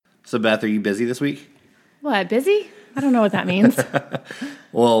So, Beth, are you busy this week? What, busy? I don't know what that means.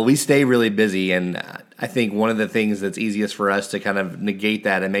 Well, we stay really busy, and I think one of the things that's easiest for us to kind of negate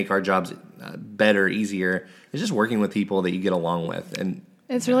that and make our jobs better, easier, is just working with people that you get along with. And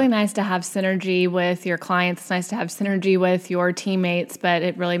It's really nice to have synergy with your clients. It's nice to have synergy with your teammates, but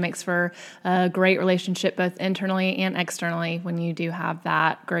it really makes for a great relationship both internally and externally when you do have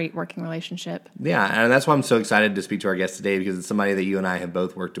that great working relationship. yeah, and that's why I'm so excited to speak to our guest today, because it's somebody that you and I have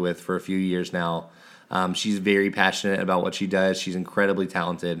both worked with for a few years now. She's very passionate about what she does. She's incredibly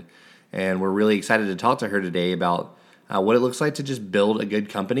talented, and we're really excited to talk to her today about what it looks like to just build a good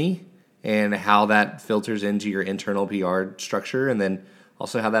company and how that filters into your internal PR structure, and then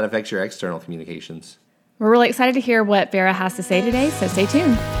also how that affects your external communications. We're really excited to hear what Vera has to say today, so stay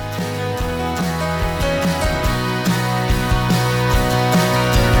tuned.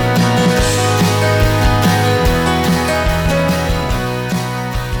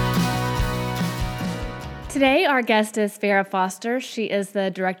 Today, our guest is Vera Foster. She is the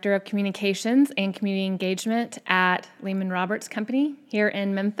Director of Communications and Community Engagement at Lehman Roberts Company here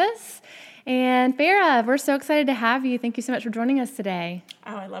in Memphis. And Vera, we're so excited to have you. Thank you so much for joining us today.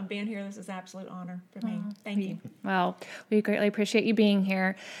 Oh, I love being here. This is an absolute honor for me. Thank you. Well, we greatly appreciate you being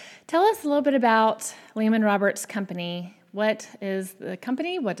here. Tell us a little bit about Lehman Roberts Company. What is the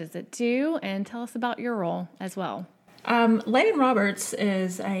company? What does it do? And tell us about your role as well. Lehman Roberts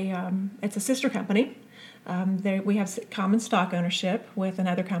is it's a sister company. We have common stock ownership with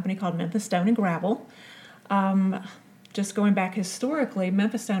another company called Memphis Stone and Gravel. Just going back historically,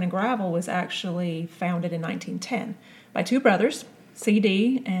 Memphis Stone and Gravel was actually founded in 1910 by two brothers,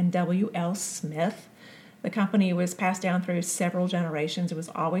 C.D. and W.L. Smith. The company was passed down through several generations. It was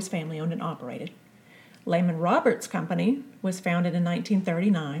always family-owned and operated. Lehman Roberts Company was founded in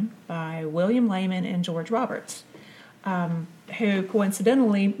 1939 by William Lehman and George Roberts, who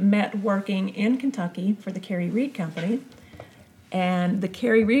coincidentally met working in Kentucky for the Cary Reed Company. And the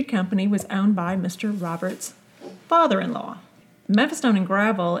Cary Reed Company was owned by Mr. Roberts' father-in-law. Memphis Stone and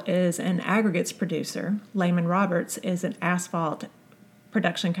Gravel is an aggregates producer. Lehman Roberts is an asphalt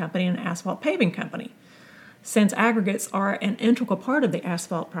production company and an asphalt paving company. Since aggregates are an integral part of the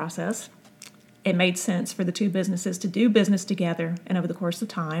asphalt process, it made sense for the two businesses to do business together, and over the course of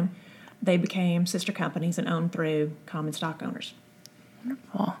time, they became sister companies and owned through common stock owners.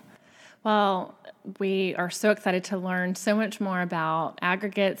 Wonderful. Well, we are so excited to learn so much more about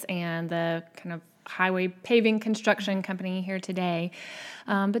aggregates and the kind of highway paving construction company here today.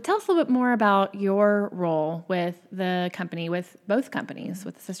 But tell us a little bit more about your role with the company, with both companies,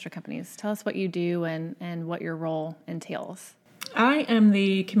 with the sister companies. Tell us what you do and what your role entails. I am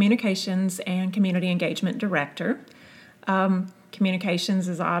the Communications and Community Engagement Director. Communications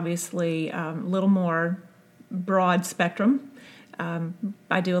is obviously a little more broad spectrum.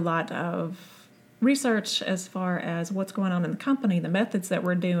 I do a lot of research as far as what's going on in the company, the methods that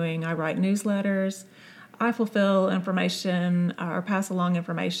we're doing. I write newsletters. I fulfill information or pass along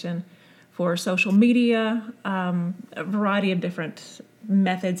information for social media, a variety of different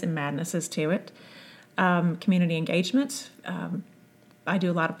methods and madnesses to it. Community engagement. I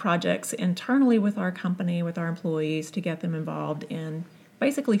do a lot of projects internally with our company, with our employees, to get them involved in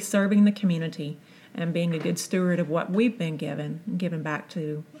basically serving the community and being a good steward of what we've been given and giving back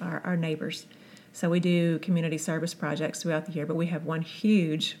to our neighbors. So we do community service projects throughout the year, but we have one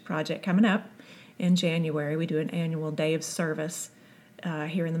huge project coming up in January. We do an annual day of service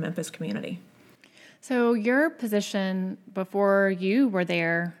here in the Memphis community. So your position before you were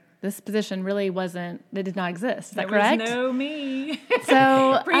there, this position really it did not exist. Is that correct? There was no me.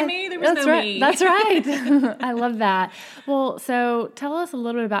 So Pre-me, there was no me. That's right. I love that. Well, so tell us a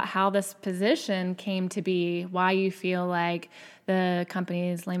little bit about how this position came to be, why you feel like the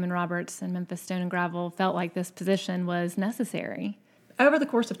companies, Lehman Roberts and Memphis Stone and Gravel, felt like this position was necessary. Over the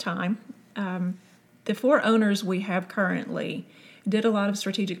course of time, the four owners we have currently did a lot of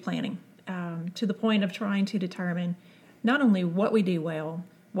strategic planning to the point of trying to determine not only what we do well,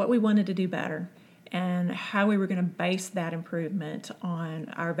 what we wanted to do better, and how we were going to base that improvement on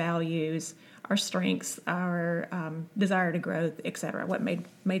our values, our strengths, our desire to grow, etc., what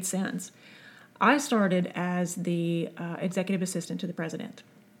made sense. I started as the executive assistant to the president,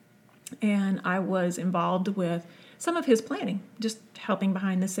 and I was involved with some of his planning, just helping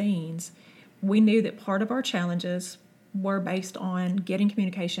behind the scenes. We knew that part of our challenges were based on getting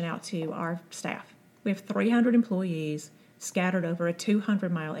communication out to our staff. We have 300 employees scattered over a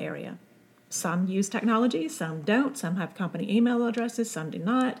 200-mile area. Some use technology, some don't, some have company email addresses, some do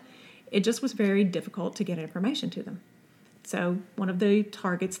not. It just was very difficult to get information to them. So one of the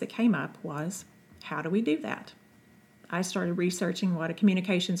targets that came up was, how do we do that? I started researching what a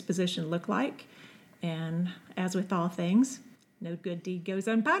communications position looked like. And as with all things, no good deed goes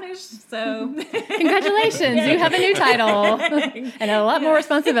unpunished. So congratulations, you have a new title and a lot more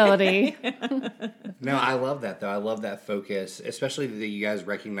responsibility. No, I love that, though. I love that focus, especially that you guys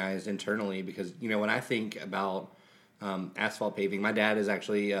recognized internally, because, when I think about asphalt paving, my dad is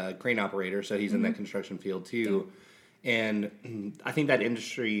actually a crane operator, so he's in that construction field too. Yeah. And I think that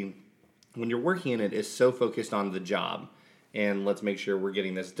industry, when you're working in it, is so focused on the job. And let's make sure we're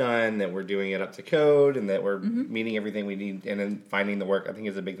getting this done, that we're doing it up to code, and that we're meeting everything we need, and then finding the work, I think,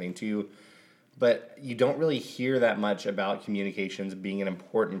 is a big thing too. But you don't really hear that much about communications being an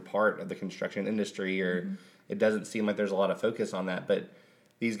important part of the construction industry, or it doesn't seem like there's a lot of focus on that. But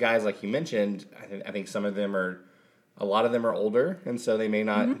these guys, like you mentioned, I think a lot of them are older, and so they may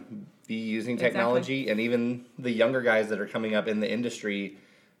not be using technology. Exactly. And even the younger guys that are coming up in the industry,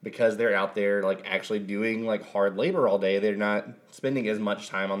 because they're out there like actually doing like hard labor all day, they're not spending as much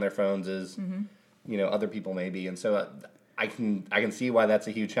time on their phones as other people may be. And so I can see why that's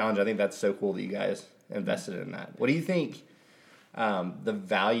a huge challenge. I think that's so cool that you guys invested in that. What do you think the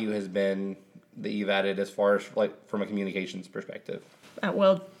value has been that you've added as far as like from a communications perspective?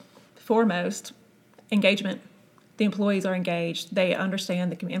 Well, foremost, engagement. The employees are engaged. They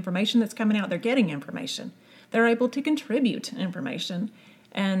understand the information that's coming out. They're getting information. They're able to contribute information.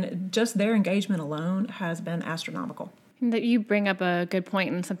 And just their engagement alone has been astronomical. That you bring up a good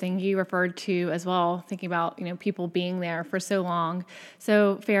point and something you referred to as well, thinking about people being there for so long.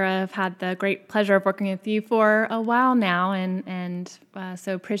 So Farah, I've had the great pleasure of working with you for a while now, and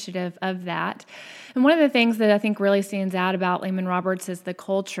so appreciative of that. And one of the things that I think really stands out about Lehman-Roberts is the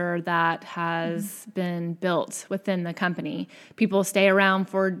culture that has been built within the company. People stay around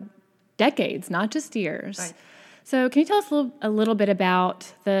for decades, not just years. Right. So can you tell us a little bit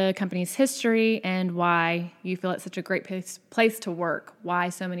about the company's history and why you feel it's such a great place to work, why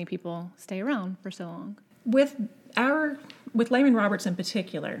so many people stay around for so long? With Lehman-Roberts in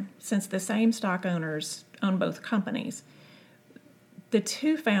particular, since the same stock owners own both companies, the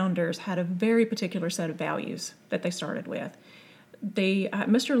two founders had a very particular set of values that they started with.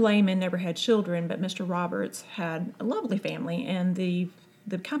 Mr. Lehman never had children, but Mr. Roberts had a lovely family, and the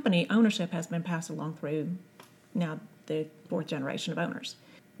company ownership has been passed along through now the fourth generation of owners.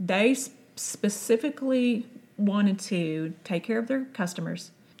 They specifically wanted to take care of their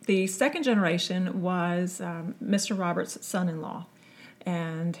customers. The second generation was Mr. Roberts' son-in-law,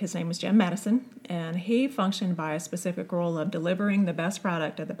 and his name was Jim Madison, and he functioned by a specific role of delivering the best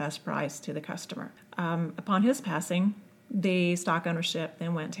product at the best price to the customer. Upon his passing, the stock ownership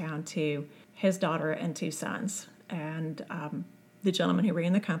then went down to his daughter and two sons, and the gentleman who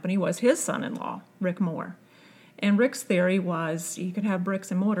ran the company was his son-in-law, Rick Moore. And Rick's theory was you can have bricks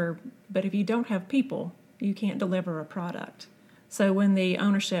and mortar, but if you don't have people, you can't deliver a product. So when the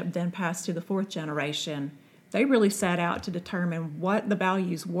ownership then passed to the fourth generation, they really set out to determine what the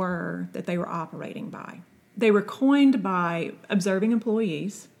values were that they were operating by. They were coined by observing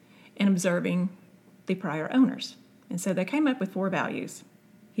employees and observing the prior owners. And so they came up with four values: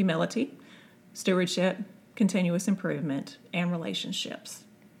 humility, stewardship, continuous improvement, and relationships.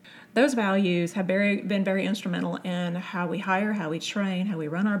 Those values have been very instrumental in how we hire, how we train, how we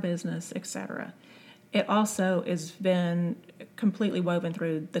run our business, etc. It also has been completely woven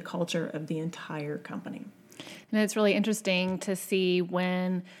through the culture of the entire company. And it's really interesting to see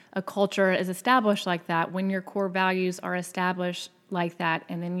when a culture is established like that, when your core values are established like that,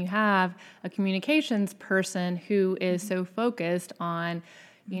 and then you have a communications person who is so focused on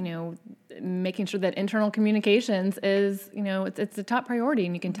making sure that internal communications is, it's a top priority,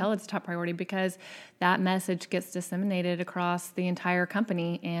 and you can tell it's a top priority because that message gets disseminated across the entire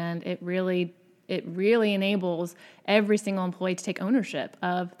company, and it really enables every single employee to take ownership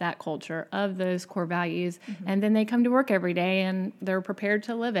of that culture, of those core values, and then they come to work every day and they're prepared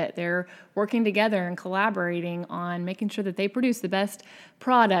to live it. They're working together and collaborating on making sure that they produce the best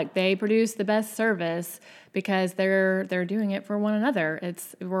product, they produce the best service, because they're doing it for one another.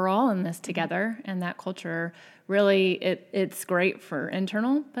 We're all in this together, and that culture really it's great for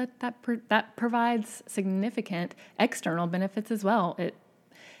internal, but that provides significant external benefits as well. It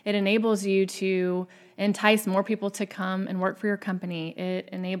enables you to entice more people to come and work for your company. It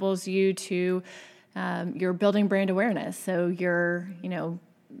enables you to, you're building brand awareness. So you're,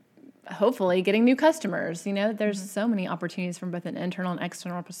 hopefully getting new customers. There's so many opportunities from both an internal and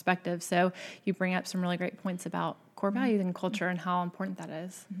external perspective. So you bring up some really great points about core values and culture and how important that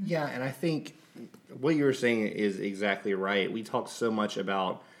is. Yeah, and I think what you were saying is exactly right. We talk so much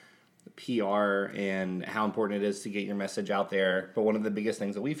about PR and how important it is to get your message out there. But one of the biggest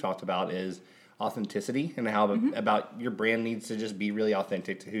things that we've talked about is authenticity and how about your brand needs to just be really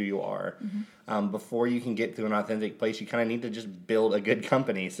authentic to who you are. Before you can get to an authentic place, you kind of need to just build a good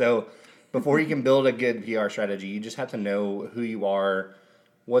company. So before you can build a good PR strategy, you just have to know who you are,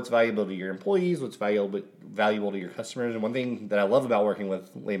 what's valuable to your employees, what's valuable to your customers. And one thing that I love about working with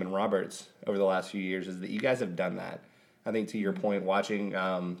Lehman Roberts over the last few years is that you guys have done that. I think to your point, watching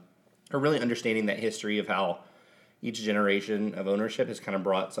or really understanding that history of how each generation of ownership has kind of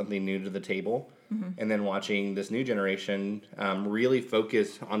brought something new to the table. And then watching this new generation really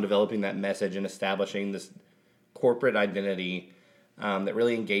focus on developing that message and establishing this corporate identity that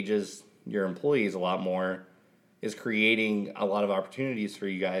really engages your employees a lot more is creating a lot of opportunities for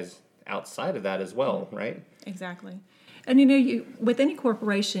you guys outside of that as well, right? Exactly. And with any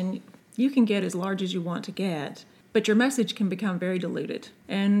corporation, you can get as large as you want to get, but your message can become very diluted.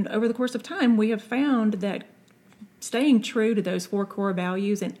 And over the course of time, we have found that staying true to those 4 core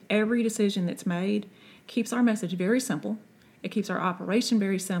values in every decision that's made keeps our message very simple. It keeps our operation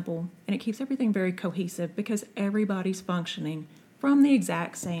very simple, and it keeps everything very cohesive because everybody's functioning from the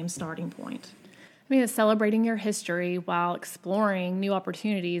exact same starting point. I mean, it's celebrating your history while exploring new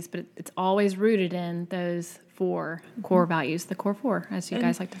opportunities, but it's always rooted in those 4 core values, the core 4, as you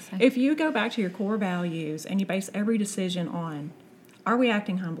guys like to say. If you go back to your core values and you base every decision on, are we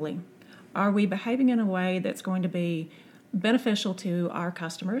acting humbly? Are we behaving in a way that's going to be beneficial to our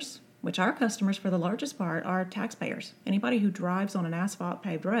customers, which our customers, for the largest part, are taxpayers. Anybody who drives on an asphalt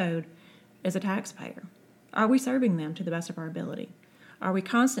paved road is a taxpayer. Are we serving them to the best of our ability? Are we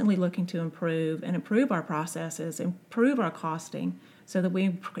constantly looking to improve our processes, improve our costing so that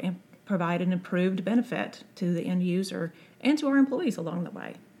we provide an improved benefit to the end user and to our employees along the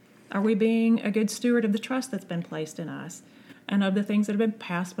way? Are we being a good steward of the trust that's been placed in us and of the things that have been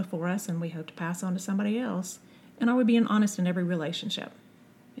passed before us and we hope to pass on to somebody else? And are we being honest in every relationship?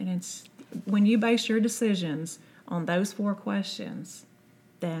 And it's when you base your decisions on those 4 questions,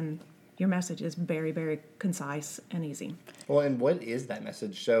 then your message is very, very concise and easy. Well, and what is that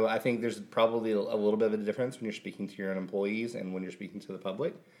message? So I think there's probably a little bit of a difference when you're speaking to your own employees and when you're speaking to the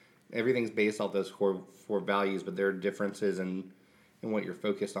public. Everything's based off those core 4 values, but there are differences in what you're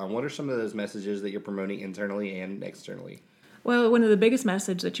focused on. What are some of those messages that you're promoting internally and externally? Well, one of the biggest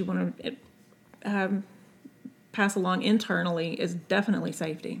messages that you want to pass along internally is definitely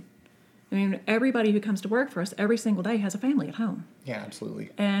safety. I mean, everybody who comes to work for us every single day has a family at home. Yeah, absolutely.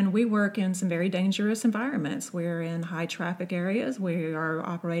 And we work in some very dangerous environments. We're in high traffic areas. We are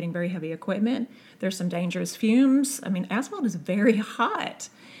operating very heavy equipment. There's some dangerous fumes. I mean, asphalt is very hot.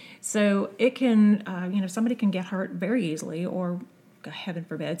 So it can, somebody can get hurt very easily or, heaven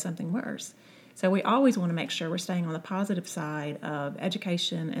forbid, something worse. So we always want to make sure we're staying on the positive side of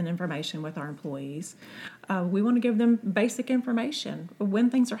education and information with our employees. We want to give them basic information when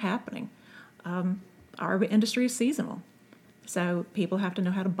things are happening. Our industry is seasonal, so people have to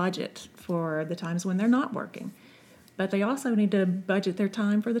know how to budget for the times when they're not working. But they also need to budget their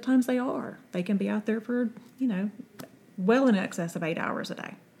time for the times they are. They can be out there for, well in excess of 8 hours a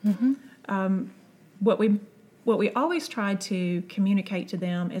day. Mm-hmm. What we always try to communicate to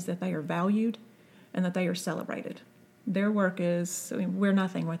them is that they are valued and that they are celebrated. Their work is, we're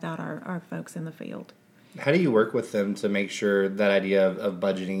nothing without our folks in the field. How do you work with them to make sure that idea of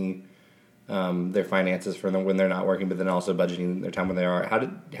budgeting their finances for them when they're not working, but then also budgeting their time when they are? How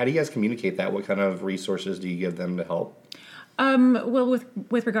do you guys communicate that? What kind of resources do you give them to help? Well,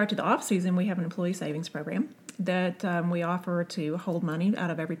 with regard to the off season, we have an employee savings program that we offer to hold money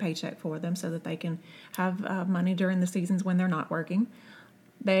out of every paycheck for them so that they can have money during the seasons when they're not working.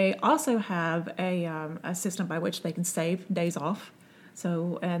 They also have a system by which they can save days off,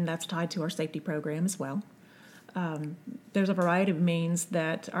 and that's tied to our safety program as well. There's a variety of means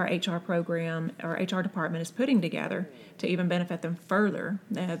that our HR program, our HR department is putting together to even benefit them further.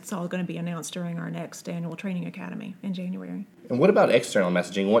 That's all going to be announced during our next annual training academy in January. And what about external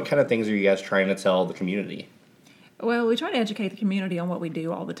messaging? What kind of things are you guys trying to tell the community? Well, we try to educate the community on what we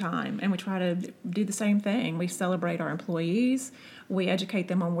do all the time, and we try to do the same thing. We celebrate our employees. We educate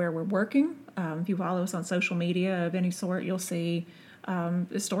them on where we're working. If you follow us on social media of any sort, you'll see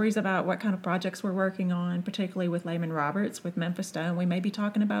stories about what kind of projects we're working on, particularly with Lehman Roberts, with Memphis Stone. We may be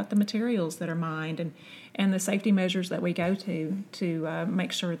talking about the materials that are mined and the safety measures that we go to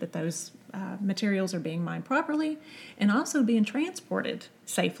make sure that those materials are being mined properly and also being transported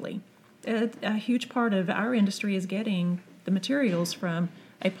safely. A huge part of our industry is getting the materials from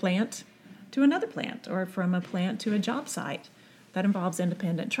a plant to another plant or from a plant to a job site. That involves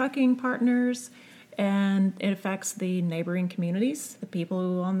independent trucking partners, and it affects the neighboring communities, the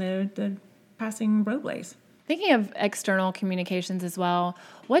people on the passing roadways. I Thinking of external communications as well,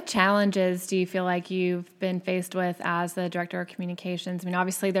 what challenges do you feel like you've been faced with as the director of communications? I mean,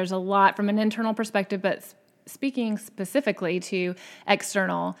 obviously there's a lot from an internal perspective, but speaking specifically to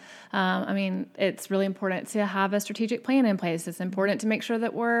external, I mean, it's really important to have a strategic plan in place. It's important to make sure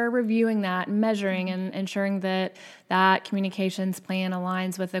that we're reviewing that, measuring, and ensuring that that communications plan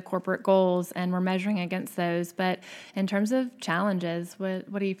aligns with the corporate goals, and we're measuring against those. But in terms of challenges,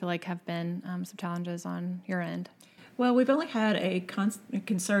 what do you feel like have been some challenges on your end? Well, we've only had a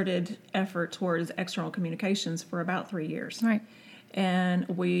concerted effort towards external communications for about 3 years. Right. And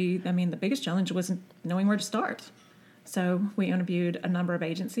the biggest challenge was knowing where to start. So we interviewed a number of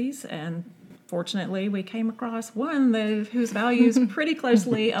agencies, and fortunately we came across one whose values pretty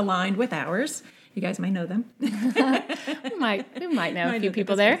closely aligned with ours. You guys may know them. We might know a few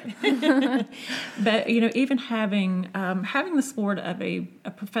people there. But, even having the support of a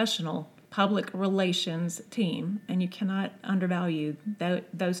professional public relations team, and you cannot undervalue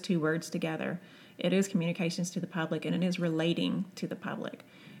those two words together. It is communications to the public, and it is relating to the public.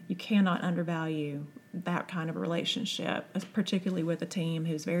 You cannot undervalue that kind of a relationship, particularly with a team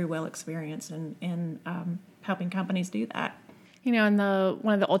who's very well experienced in helping companies do that. And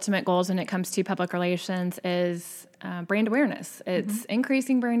one of the ultimate goals when it comes to public relations is brand awareness. It's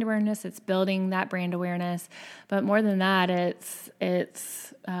increasing brand awareness. It's building that brand awareness. But more than that,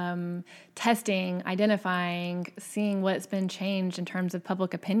 it's testing, identifying, seeing what's been changed in terms of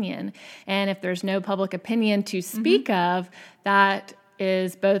public opinion. And if there's no public opinion to speak of, that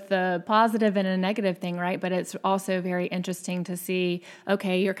is both a positive and a negative thing, right? But it's also very interesting to see,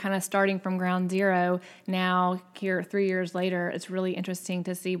 okay, you're kind of starting from ground zero. Now, here 3 years later, it's really interesting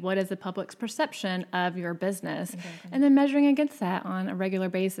to see what is the public's perception of your business. Exactly. And then measuring against that on a regular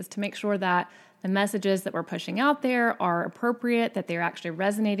basis to make sure that the messages that we're pushing out there are appropriate, that they're actually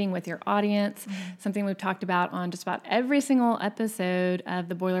resonating with your audience. Something we've talked about on just about every single episode of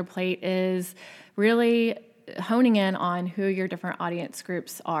The Boilerplate is really honing in on who your different audience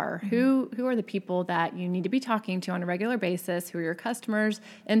groups are. Who are the people that you need to be talking to on a regular basis? Who are your customers,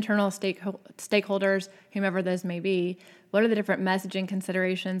 internal stakeholders, whomever those may be? What are the different messaging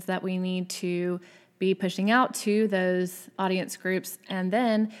considerations that we need to be pushing out to those audience groups? And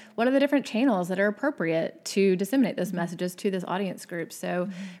then what are the different channels that are appropriate to disseminate those messages to those audience groups? So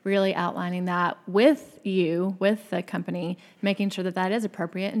really outlining that with the company, making sure that that is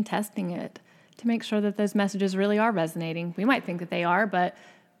appropriate and testing it to make sure that those messages really are resonating. We might think that they are, but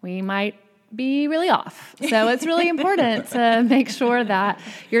we might be really off. So it's really important to make sure that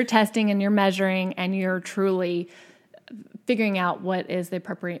you're testing and you're measuring and you're truly figuring out what is the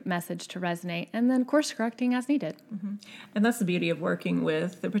appropriate message to resonate, and then course correcting as needed. And that's the beauty of working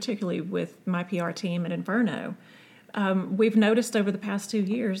particularly with my PR team at Inferno. We've noticed over the past 2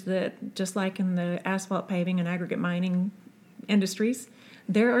 years that just like in the asphalt paving and aggregate mining industries,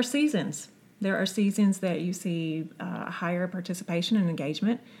 there are seasons. There are seasons that you see higher participation and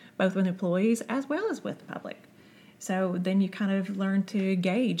engagement, both with employees as well as with the public. So then you kind of learn to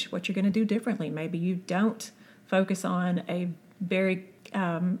gauge what you're going to do differently. Maybe you don't focus on a very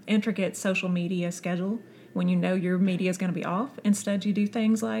intricate social media schedule when you know your media is going to be off. Instead, you do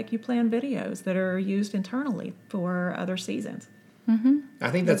things like you plan videos that are used internally for other seasons. I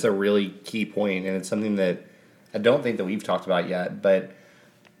think that's a really key point, and it's something that I don't think that we've talked about yet, but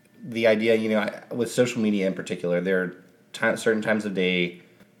the idea, with social media in particular, there are certain times of day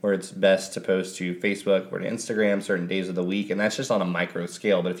where it's best to post to Facebook or to Instagram certain days of the week, and that's just on a micro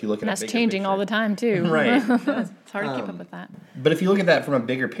scale. But if you look at that's changing all the time too, right? It's hard to keep up with that. But if you look at that from a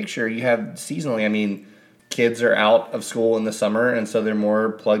bigger picture, you have seasonally. Kids are out of school in the summer, and so they're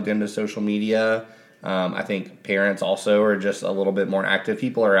more plugged into social media. I think parents also are just a little bit more active.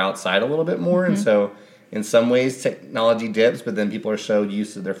 People are outside a little bit more, and so in some ways technology dips, but then people are so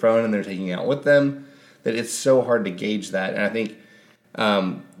used to their phone and they're taking it out with them that it's so hard to gauge that. And I think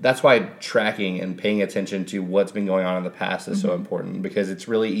that's why tracking and paying attention to what's been going on in the past is so important, because it's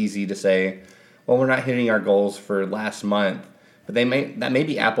really easy to say, well, we're not hitting our goals for last month, but that may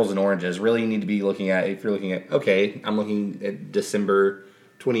be apples and oranges. Really, you need to be looking at, if you're looking at, okay, I'm looking at December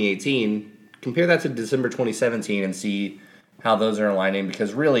 2018, compare that to December 2017 and see how those are aligning,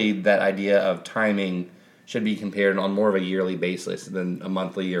 because really that idea of timing should be compared on more of a yearly basis than a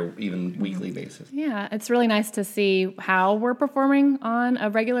monthly or even weekly basis. Yeah, it's really nice to see how we're performing on a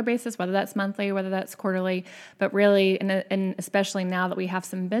regular basis, whether that's monthly, whether that's quarterly, but really, and especially now that we have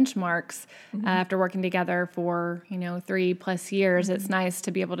some benchmarks after working together for 3+ years, it's nice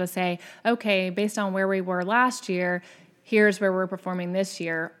to be able to say, okay, based on where we were last year, here's where we're performing this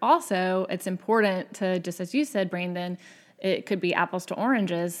year. Also, it's important to, just as you said, Brandon, it could be apples to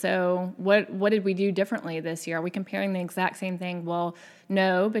oranges. So what did we do differently this year? Are we comparing the exact same thing? Well,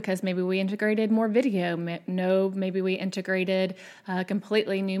 no, because maybe we integrated more video. No, maybe we integrated a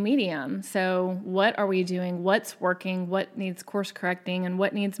completely new medium. So what are we doing? What's working? What needs course correcting? And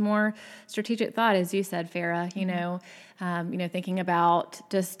what needs more strategic thought, as you said, Farah? Thinking about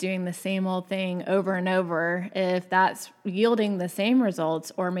just doing the same old thing over and over, if that's yielding the same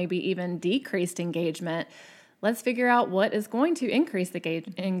results or maybe even decreased engagement, let's figure out what is going to increase the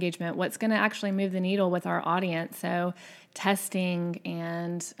engagement, what's going to actually move the needle with our audience. So testing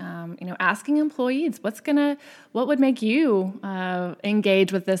and, asking employees, what would make you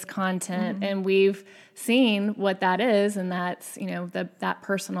engage with this content? Mm-hmm. And we've seen what that is, and that's, that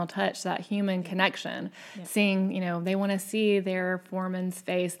personal touch, that human connection. Yeah. Seeing, they want to see their foreman's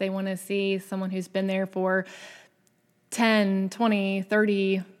face. They want to see someone who's been there for 10, 20,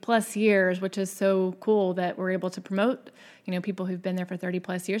 30 plus years, which is so cool that we're able to promote, people who've been there for 30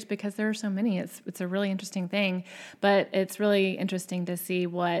 plus years, because there are so many. It's a really interesting thing, but it's really interesting to see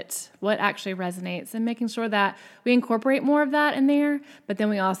what actually resonates, and making sure that we incorporate more of that in there, but then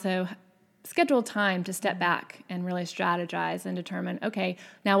we also schedule time to step back and really strategize and determine, okay,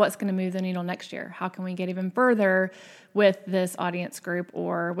 now what's going to move the needle next year? How can we get even further with this audience group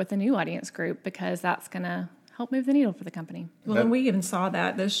or with a new audience group? Because that's going to help move the needle for the company. Well, and we even saw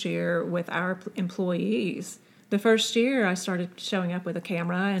that this year with our employees. The first year I started showing up with a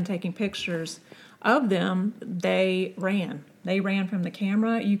camera and taking pictures of them, they ran. They ran from the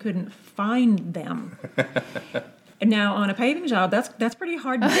camera. You couldn't find them. And now on a paving job, that's pretty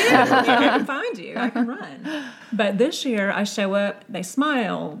hard to do. I can find you. I can run. But this year I show up, they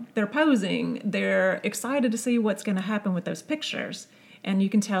smile, they're posing, they're excited to see what's going to happen with those pictures. And you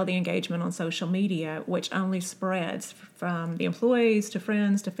can tell the engagement on social media, which only spreads from the employees to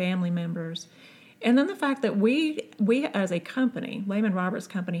friends to family members. And then the fact that we as a company, Lehman-Roberts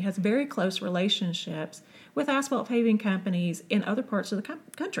Company, has very close relationships with asphalt paving companies in other parts of the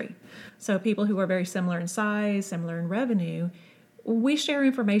country. So people who are very similar in size, similar in revenue, we share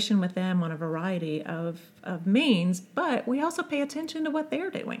information with them on a variety of means, but we also pay attention to what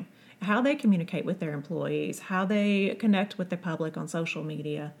they're doing, how they communicate with their employees, how they connect with the public on social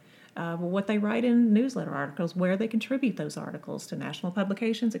media, what they write in newsletter articles, where they contribute those articles to national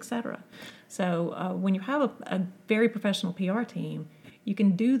publications, etc. So when you have a very professional PR team, you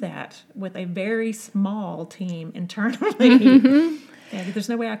can do that with a very small team internally. Yeah, there's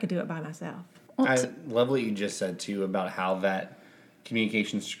no way I could do it by myself. I love what you just said, too, about how that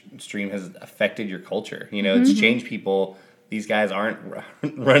communication stream has affected your culture. It's changed people. These guys aren't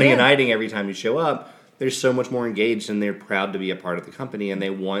running and hiding every time you show up. They're so much more engaged, and they're proud to be a part of the company, and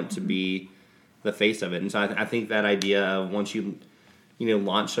they want to be the face of it. And so I think that idea of once you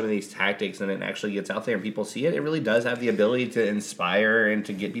launch some of these tactics and it actually gets out there and people see it, it really does have the ability to inspire and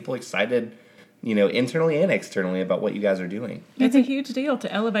to get people excited, internally and externally about what you guys are doing. It's a huge deal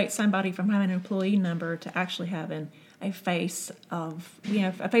to elevate somebody from having an employee number to actually having a face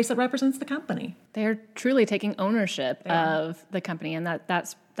that represents the company. They're truly taking ownership of the company, and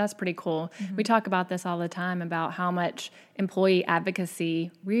that's pretty cool. Mm-hmm. We talk about this all the time about how much employee advocacy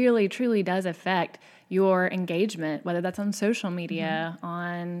really, truly does affect your engagement, whether that's on social media,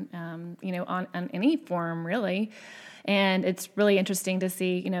 on any forum, really. And it's really interesting to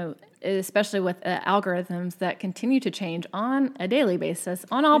see, especially with algorithms that continue to change on a daily basis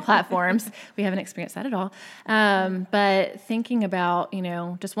on all platforms. We haven't experienced that at all. But thinking about,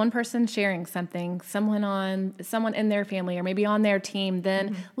 just one person sharing something, someone in their family or maybe on their team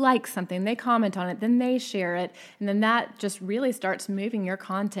then likes something, they comment on it, then they share it, and then that just really starts moving your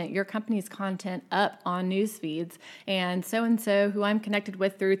content, your company's content up on news feeds. And so who I'm connected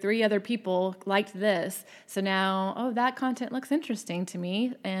with through 3 other people liked this. So now, that content looks interesting to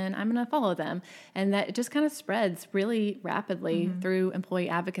me, and I'm going to follow them. And that it just kind of spreads really rapidly through employee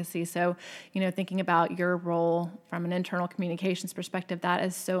advocacy. So, thinking about your role from an internal communications perspective, that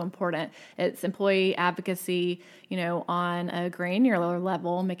is so important. It's employee advocacy, on a granular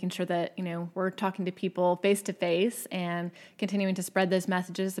level, making sure that, we're talking to people face to face and continuing to spread those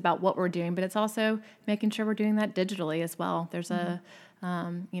messages about what we're doing. But it's also making sure we're doing that digitally as well. There's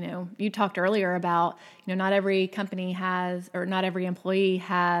you talked earlier about, not every company has, or not every employee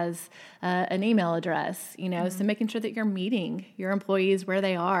has an email address, so making sure that you're meeting your employees where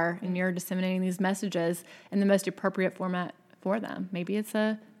they are and you're disseminating these messages in the most appropriate format for them. Maybe it's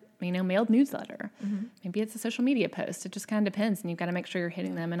a, mailed newsletter. Maybe it's a social media post. It just kind of depends, and you've got to make sure you're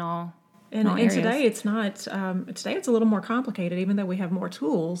hitting them in all areas. Today it's not, today it's a little more complicated, even though we have more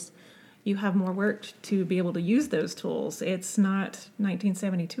tools. You have more work to be able to use those tools. It's not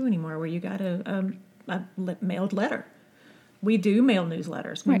 1972 anymore where you got a mailed letter. We do mail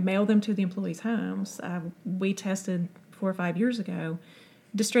newsletters. We Right. mail them to the employees' homes. We tested 4 or 5 years ago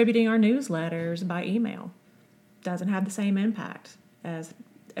distributing our newsletters by email. Doesn't have the same impact as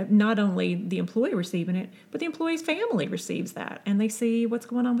not only the employee receiving it, but the employee's family receives that, and they see what's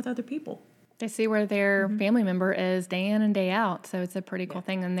going on with other people. They see where their family member is day in and day out. So it's a pretty cool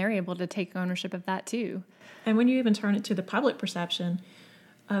thing. And they're able to take ownership of that too. And when you even turn it to the public perception,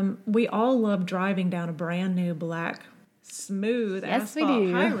 we all love driving down a brand new black, smooth Yes, we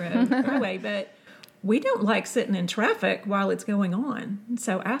asphalt do. highway, but we don't like sitting in traffic while it's going on.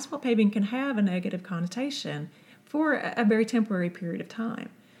 So asphalt paving can have a negative connotation for a very temporary period of time.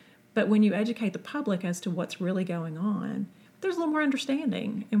 But when you educate the public as to what's really going on, there's a little more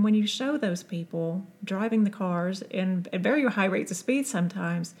understanding. And when you show those people driving the cars at very high rates of speed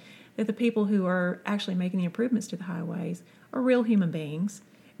sometimes, that the people who are actually making the improvements to the highways are real human beings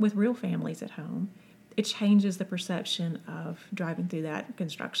with real families at home, it changes the perception of driving through that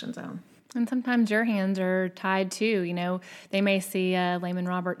construction zone. And sometimes your hands are tied too. You know, they may see a Lehman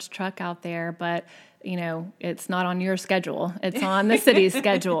Roberts truck out there, but you know, it's not on your schedule. It's on the city's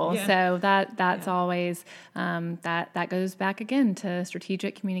schedule. Yeah. So that's always that goes back again to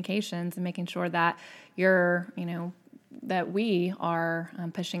strategic communications and making sure that that we are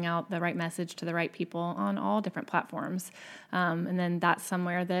pushing out the right message to the right people on all different platforms. And then that's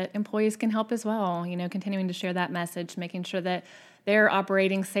somewhere that employees can help as well, you know, continuing to share that message, making sure that they're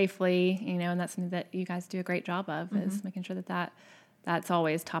operating safely, you know, and that's something that you guys do a great job of, is making sure that's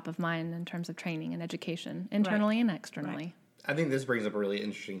always top of mind in terms of training and education, internally and externally. I think this brings up a really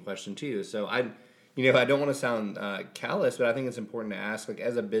interesting question too. So I don't want to sound callous, but I think it's important to ask, like,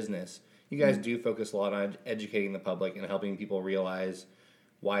 as a business, you guys do focus a lot on educating the public and helping people realize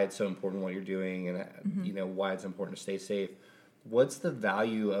why it's so important what you're doing and why it's important to stay safe. What's the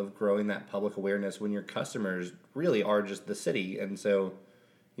value of growing that public awareness when your customers really are just the city? And so,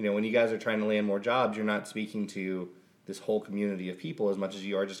 when you guys are trying to land more jobs, you're not speaking to this whole community of people as much as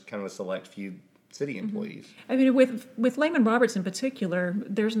you are just kind of a select few city employees. I mean, with Lehman Roberts in particular,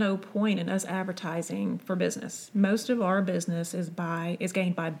 there's no point in us advertising for business. Most of our business is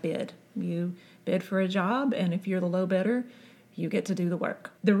gained by bid. You bid for a job, and if you're the low bidder, you get to do the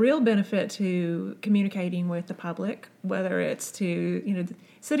work. The real benefit to communicating with the public, whether it's to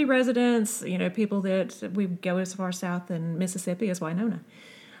city residents, people that we go as far south in Mississippi as Winona,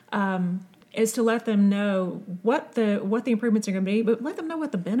 is to let them know what the improvements are going to be, but let them know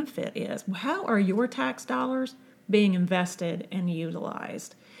what the benefit is. How are your tax dollars being invested and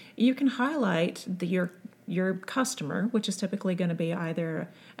utilized? You can highlight your customer, which is typically going to be either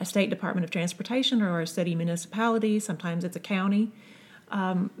a state department of transportation or a city municipality. Sometimes it's a county.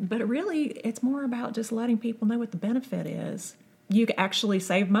 But it's more about just letting people know what the benefit is. You actually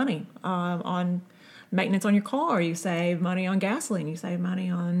save money on maintenance on your car, you save money on gasoline, you save money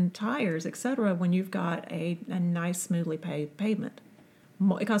on tires, etc. when you've got a nice, smoothly paved pavement.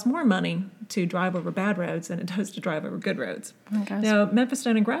 It costs more money to drive over bad roads than it does to drive over good roads. Okay. Now, Memphis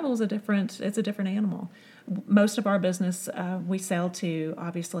Stone and Gravel is a different animal. Most of our business, we sell to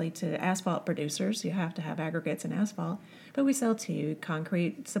asphalt producers. You have to have aggregates and asphalt, but we sell to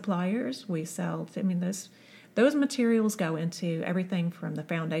concrete suppliers. We sell to, those materials go into everything from the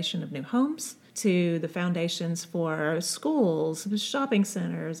foundation of new homes to the foundations for schools, shopping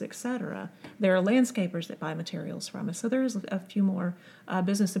centers, etc. There are landscapers that buy materials from us. So there's a few more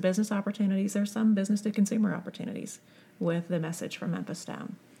business-to-business opportunities. There's some business-to-consumer opportunities with the message from Memphis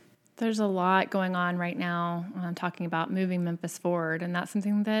Stone. There's a lot going on right now talking about moving Memphis forward, and that's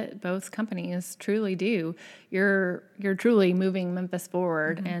something that both companies truly do. You're truly moving Memphis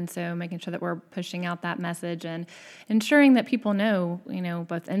forward, and so making sure that we're pushing out that message and ensuring that people know,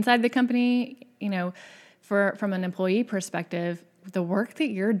 both inside the company, from an employee perspective, the work that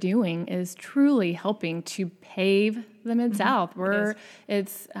you're doing is truly helping to pave the Mid-South.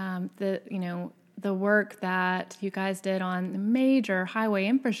 The work that you guys did on the major highway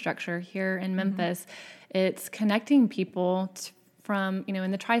infrastructure here in Memphis, it's connecting people from,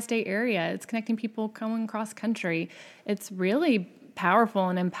 in the tri-state area. It's connecting people going cross country. It's really powerful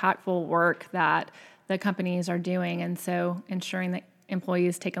and impactful work that the companies are doing. And so ensuring that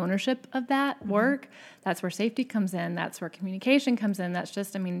employees take ownership of that work, that's where safety comes in. That's where communication comes in. That's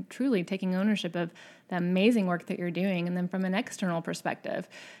just, truly taking ownership of the amazing work that you're doing. And then from an external perspective,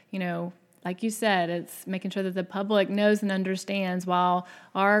 like you said, it's making sure that the public knows and understands, while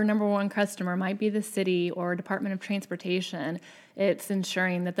our number one customer might be the city or Department of Transportation, it's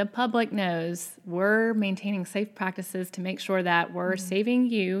ensuring that the public knows we're maintaining safe practices to make sure that we're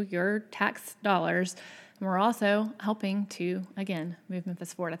saving you, your tax dollars, we're also helping to, again, move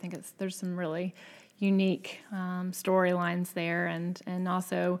Memphis forward. I think there's some really unique storylines there, and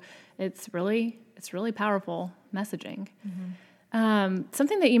also it's really powerful messaging.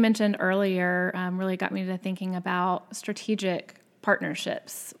 Something that you mentioned earlier really got me to thinking about strategic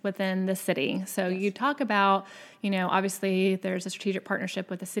partnerships within the city. So you talk about, obviously there's a strategic partnership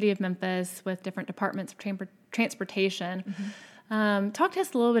with the city of Memphis, with different departments of transportation. Talk to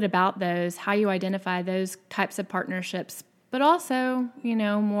us a little bit about those, how you identify those types of partnerships, but also,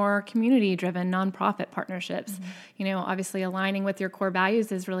 more community-driven nonprofit partnerships. Obviously aligning with your core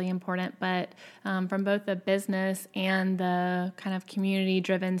values is really important, but from both the business and the kind of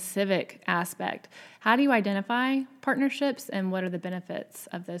community-driven civic aspect, how do you identify partnerships, and what are the benefits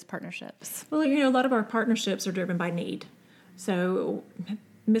of those partnerships? Well, a lot of our partnerships are driven by need. So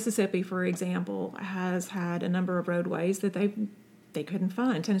Mississippi, for example, has had a number of roadways that they couldn't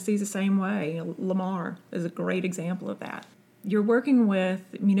find. Tennessee's the same way. Lamar is a great example of that. You're working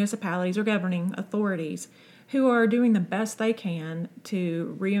with municipalities or governing authorities who are doing the best they can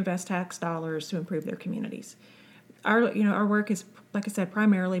to reinvest tax dollars to improve their communities. Our work is, like I said,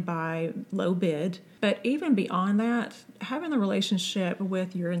 primarily by low bid, but even beyond that, having the relationship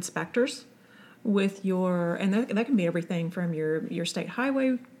with your inspectors, and that can be everything from your state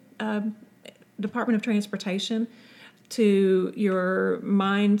highway Department of Transportation to your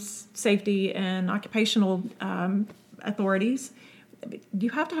mines, safety, and occupational authorities. You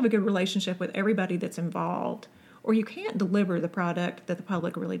have to have a good relationship with everybody that's involved, or you can't deliver the product that the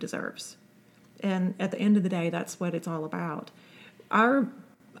public really deserves. And at the end of the day, that's what it's all about. Our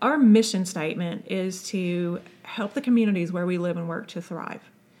mission statement is to help the communities where we live and work to thrive.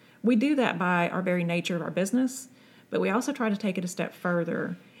 We do that by our very nature of our business, but we also try to take it a step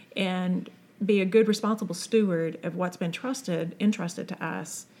further and be a good, responsible steward of what's been entrusted to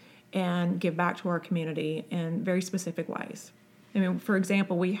us, and give back to our community in very specific ways. For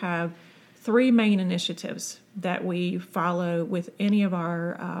example, we have 3 main initiatives that we follow with any of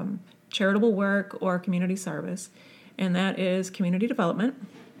our charitable work or community service, and that is community development,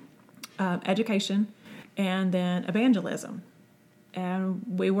 education, and then evangelism. And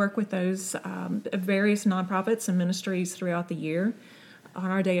we work with those various nonprofits and ministries throughout the year. On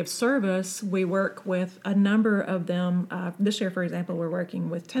our day of service, we work with a number of them. This year, for example, we're working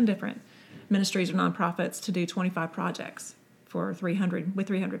with 10 different ministries or nonprofits to do 25 projects with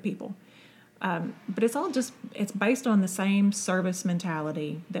 300 people. But it's based on the same service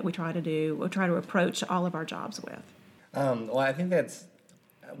mentality that we try to approach all of our jobs with. Well, I think that's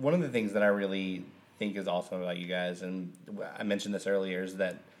one of the things that I really think is awesome about you guys, and I mentioned this earlier, is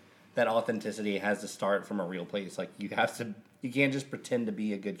that authenticity has to start from a real place. Like, you can't just pretend to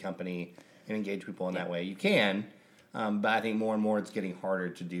be a good company and engage people in that way. You can, but I think more and more it's getting harder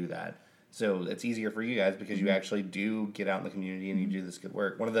to do that. So it's easier for you guys because you actually do get out in the community and you do this good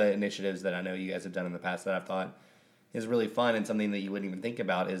work. One of the initiatives that I know you guys have done in the past that I've thought is really fun and something that you wouldn't even think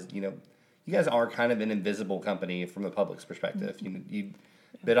about is, you guys are kind of an invisible company from the public's perspective. You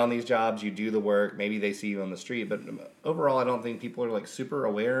bid on these jobs, you do the work, maybe they see you on the street, but overall I don't think people are super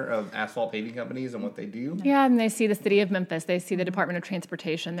aware of asphalt paving companies and what they do. Yeah, and they see the city of Memphis, they see the Department of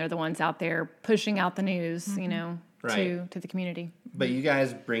Transportation, they're the ones out there pushing out the news, to the community. But you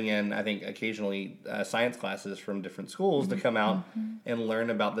guys bring in, I think, occasionally science classes from different schools to come out and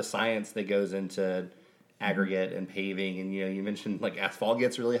learn about the science that goes into aggregate and paving. And, you mentioned asphalt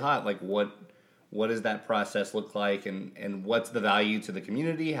gets really hot. What does that process look like, and what's the value to the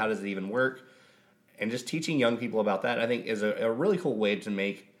community? How does it even work? And just teaching young people about that, I think, is a really cool way to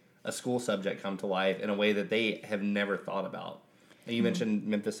make a school subject come to life in a way that they have never thought about. And you mentioned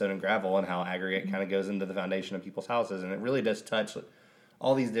Memphis Stone and Gravel and how aggregate kind of goes into the foundation of people's houses, and it really does touch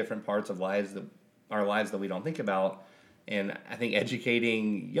all these different parts of our lives that we don't think about. And I think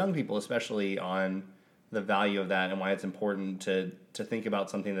educating young people, especially, on the value of that and why it's important to think about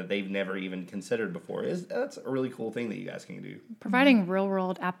something that they've never even considered before that's a really cool thing that you guys can do. Providing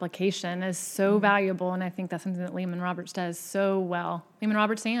real-world application is so valuable, and I think that's something that Lehman Roberts does so well. Lehman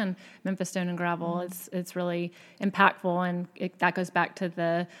Roberts and Memphis Stone and Gravel, it's really impactful, and that goes back to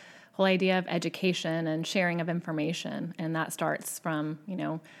the whole idea of education and sharing of information, and that starts from,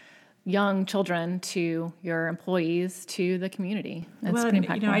 young children to your employees to the community. That's pretty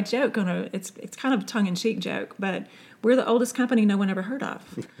impactful. I joke it's kind of a tongue-in-cheek joke, but we're the oldest company no one ever heard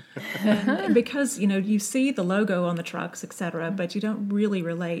of. And because, you see the logo on the trucks, et cetera, but you don't really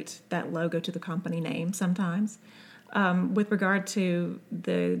relate that logo to the company name sometimes. With regard to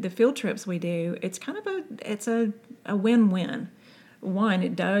the field trips we do, it's kind of a win-win. One,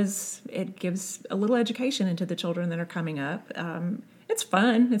 it gives a little education into the children that are coming up. It's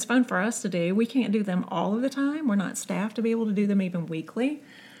fun. It's fun for us to do. We can't do them all of the time. We're not staffed to be able to do them even weekly,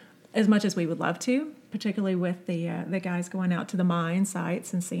 as much as we would love to, particularly with the guys going out to the mine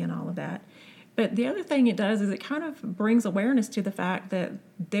sites and seeing all of that. But the other thing it does is it kind of brings awareness to the fact that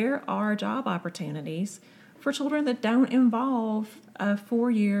there are job opportunities for children that don't involve a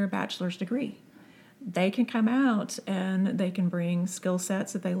 4-year bachelor's degree. They can come out and they can bring skill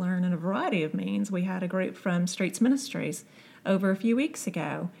sets that they learn in a variety of means. We had a group from Streets Ministries over a few weeks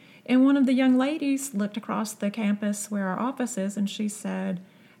ago, and one of the young ladies looked across the campus where our office is, and she said,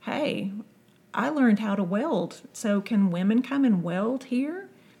 "Hey, I learned how to weld, so can women come and weld here?"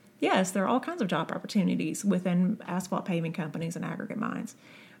 Yes, there are all kinds of job opportunities within asphalt paving companies and aggregate mines.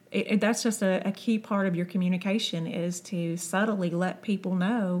 That's just a key part of your communication, is to subtly let people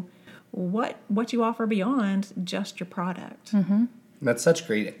know what you offer beyond just your product. Mm-hmm. That's such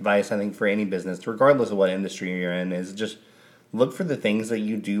great advice, I think, for any business, regardless of what industry you're in, is just look for the things that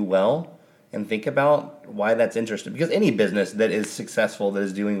you do well and think about why that's interesting. Because any business that is successful, that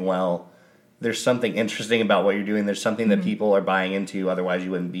is doing well, there's something interesting about what you're doing. There's something that people are buying into, otherwise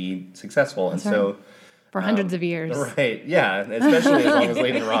you wouldn't be successful. That's and right. so for hundreds of years. Right, yeah, especially as long as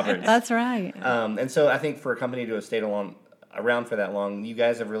Lehman Roberts. That's right. And so I think for a company to have stayed around for that long, you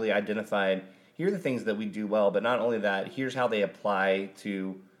guys have really identified, here are the things that we do well, but not only that, here's how they apply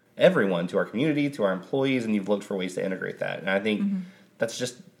to everyone, to our community, to our employees, and you've looked for ways to integrate that. And I think that's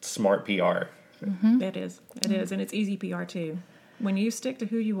just smart PR. Mm-hmm. It is, and it's easy PR too. When you stick to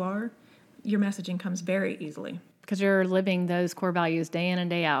who you are, your messaging comes very easily. Because you're living those core values day in and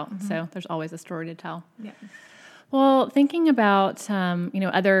day out, so there's always a story to tell. Yeah. Well, thinking about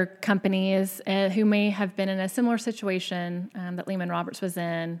other companies who may have been in a similar situation that Lehman Roberts was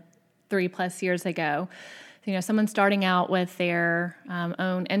in 3+ years ago, someone starting out with their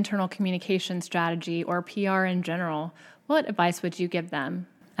own internal communication strategy or PR in general, what advice would you give them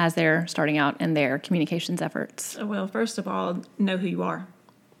as they're starting out in their communications efforts? Well, first of all, know who you are.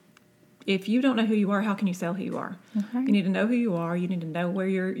 If you don't know who you are, how can you sell who you are? Okay. You need to know who you are. You need to know where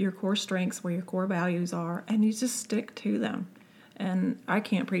your core strengths, where your core values are, and you just stick to them. And I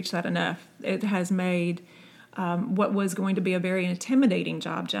can't preach that enough. It has made what was going to be a very intimidating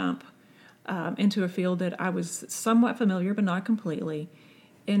job jump into a field that I was somewhat familiar, but not completely,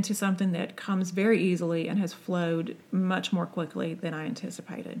 into something that comes very easily and has flowed much more quickly than I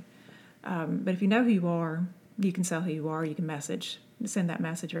anticipated. But if you know who you are, you can sell who you are. You can send that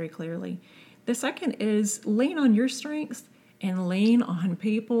message very clearly. The second is lean on your strengths and lean on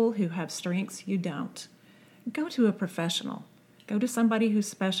people who have strengths you don't. Go to a professional. Go to somebody who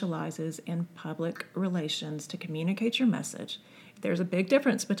specializes in public relations to communicate your message. There's a big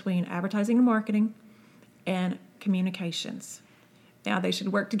difference between advertising and marketing and communications. Now, they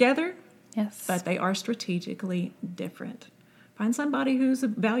should work together, yes, but they are strategically different. Find somebody whose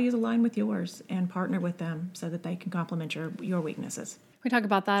values align with yours and partner with them so that they can complement your weaknesses. We talk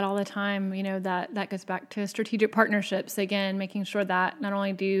about that all the time. That goes back to strategic partnerships. Again, making sure that not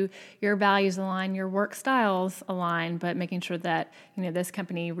only do your values align, your work styles align, but making sure that, this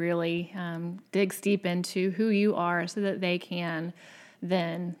company really digs deep into who you are so that they can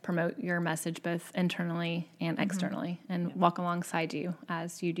then promote your message both internally and externally and walk alongside you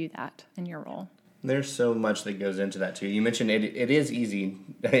as you do that in your role. There's so much that goes into that too. You mentioned it is easy.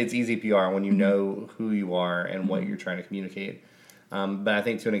 It's easy PR when you know who you are and what you're trying to communicate. But I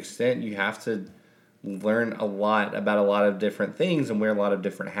think to an extent you have to learn a lot about a lot of different things and wear a lot of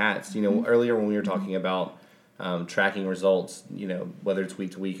different hats. Earlier when we were talking about tracking results, whether it's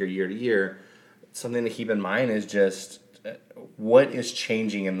week to week or year to year, something to keep in mind is just what is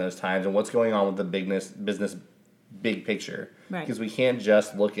changing in those times and what's going on with the business big picture. Right. Because we can't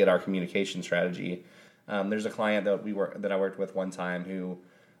just look at our communication strategy. There's a client that I worked with one time who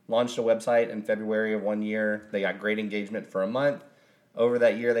launched a website in February of one year. They got great engagement for a month. Over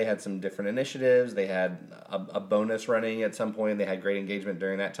that year, they had some different initiatives. They had a bonus running at some point. They had great engagement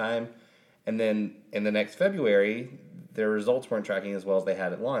during that time. And then in the next February, their results weren't tracking as well as they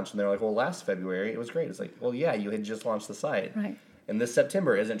had at launch. And they're like, well, last February, it was great. It's like, well, yeah, you had just launched the site. Right. And this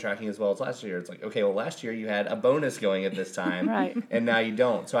September isn't tracking as well as last year. It's like, okay, well, last year you had a bonus going at this time, right, and now you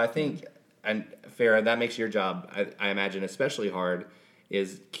don't. So I think, and Farah, that makes your job, I imagine, especially hard,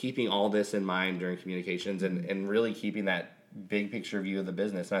 is keeping all this in mind during communications and really keeping that big picture view of the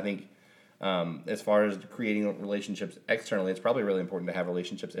business. And I think as far as creating relationships externally, it's probably really important to have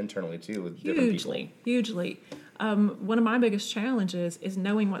relationships internally, too, with different people. Hugely. One of my biggest challenges is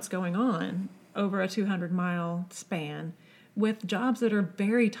knowing what's going on over a 200-mile span with jobs that are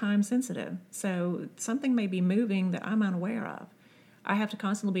very time sensitive. So something may be moving that I'm unaware of. I have to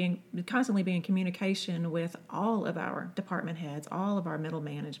constantly be in communication with all of our department heads, all of our middle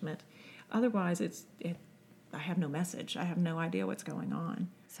management. Otherwise, I have no message. I have no idea what's going on.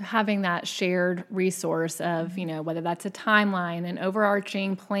 So having that shared resource of, whether that's a timeline, an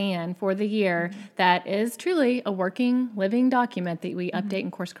overarching plan for the year that is truly a working, living document that we update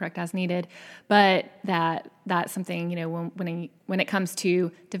and course correct as needed, but that's something, when it comes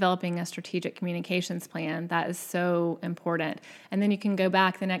to developing a strategic communications plan, that is so important. And then you can go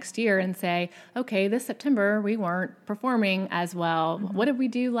back the next year and say, okay, this September we weren't performing as well. What did we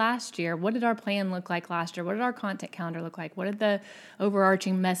do last year? What did our plan look like last year? What did our content calendar look like? What did the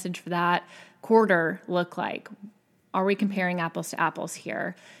overarching message for that quarter look like? Are we comparing apples to apples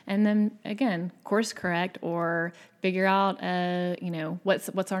here? And then again, course correct or figure out,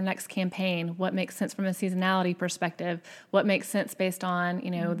 what's our next campaign? What makes sense from a seasonality perspective? What makes sense based on,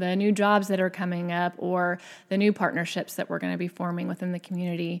 the new jobs that are coming up or the new partnerships that we're going to be forming within the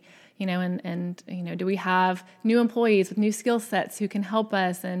community? Do we have new employees with new skill sets who can help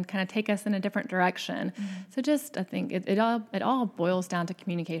us and kind of take us in a different direction? So I think it all boils down to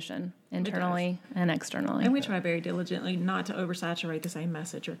communication internally and externally. And we try very diligently not to oversaturate the same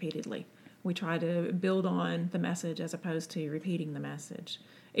message repeatedly. We try to build on the message as opposed to repeating the message,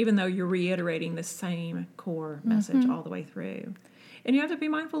 even though you're reiterating the same core message all the way through. And you have to be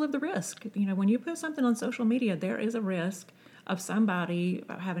mindful of the risk. When you put something on social media, there is a risk of somebody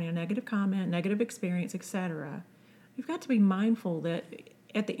having a negative comment, negative experience, etc. You've got to be mindful that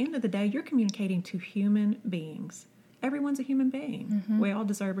at the end of the day, you're communicating to human beings. Everyone's a human being. We all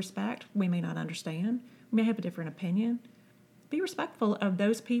deserve respect. We may not understand. We may have a different opinion. Be respectful of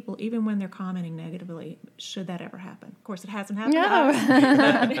those people, even when they're commenting negatively, should that ever happen. Of course, it hasn't happened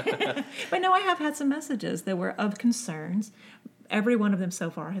to us. But no, I have had some messages that were of concerns. Every one of them so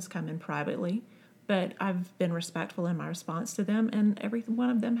far has come in privately. But I've been respectful in my response to them, and every one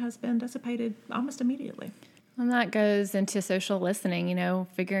of them has been dissipated almost immediately. And that goes into social listening,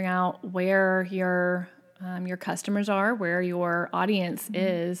 figuring out where your customers are, where your audience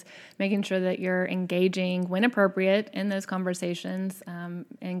is, making sure that you're engaging when appropriate in those conversations,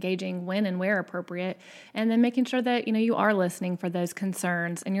 engaging when and where appropriate, and then making sure that, you are listening for those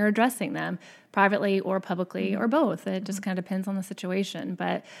concerns and you're addressing them privately or publicly or both. It just kind of depends on the situation.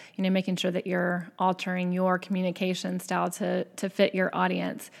 But, making sure that you're altering your communication style to fit your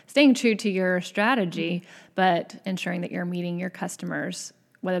audience, staying true to your strategy, but ensuring that you're meeting your customers,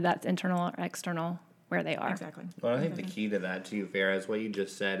 whether that's internal or external, where they are. Exactly. Well, I think the key to that too, Farah, is what you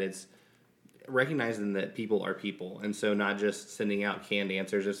just said. It's recognizing that people are people, and so not just sending out canned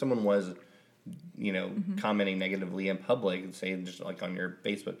answers. If someone was, commenting negatively in public, say just like on your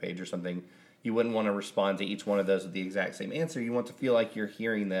Facebook page or something, you wouldn't want to respond to each one of those with the exact same answer. You want to feel like you're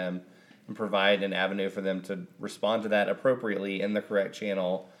hearing them and provide an avenue for them to respond to that appropriately in the correct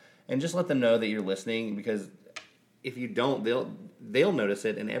channel, and just let them know that you're listening, because if you don't, they'll notice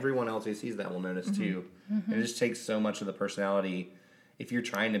it, and everyone else who sees that will notice too. And it just takes so much of the personality. If you're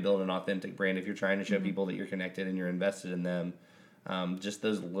trying to build an authentic brand, if you're trying to show people that you're connected and you're invested in them, just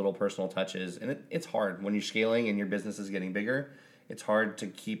those little personal touches. And it's hard when you're scaling and your business is getting bigger. It's hard to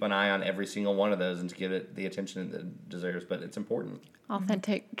keep an eye on every single one of those and to give it the attention it deserves, but it's important.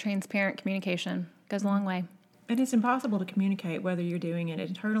 Authentic, transparent communication goes a long way. And it's impossible to communicate, whether you're doing it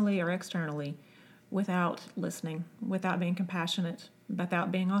internally or externally, without listening, without being compassionate,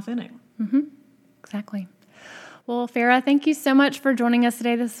 without being authentic. Exactly. Well, Farah, thank you so much for joining us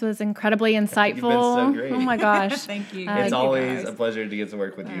today. This was incredibly insightful. You've been so great. Oh my gosh. Thank you. It's Thank always you a pleasure to get to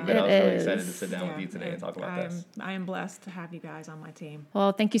work with you, but It I was really is. excited to sit down with you today and talk about this. I am blessed to have you guys on my team.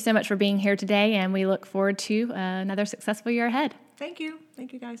 Well, thank you so much for being here today, and we look forward to another successful year ahead. Thank you.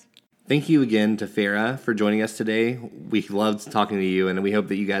 Thank you, guys. Thank you again to Farah for joining us today. We loved talking to you, and we hope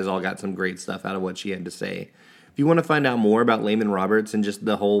that you guys all got some great stuff out of what she had to say. If you want to find out more about Lehman Roberts and just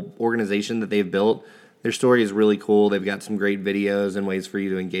the whole organization that they've built, their story is really cool. They've got some great videos and ways for you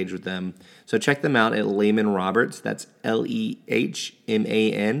to engage with them. So check them out at Lehman Roberts. That's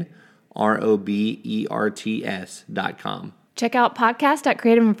LEHMANROBERTS.com. Check out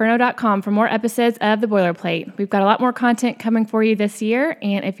podcast.creativeinferno.com for more episodes of The Boilerplate. We've got a lot more content coming for you this year,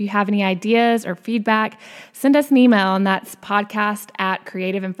 and if you have any ideas or feedback, send us an email, and that's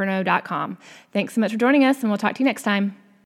podcast@creativeinferno.com. Thanks so much for joining us, and we'll talk to you next time.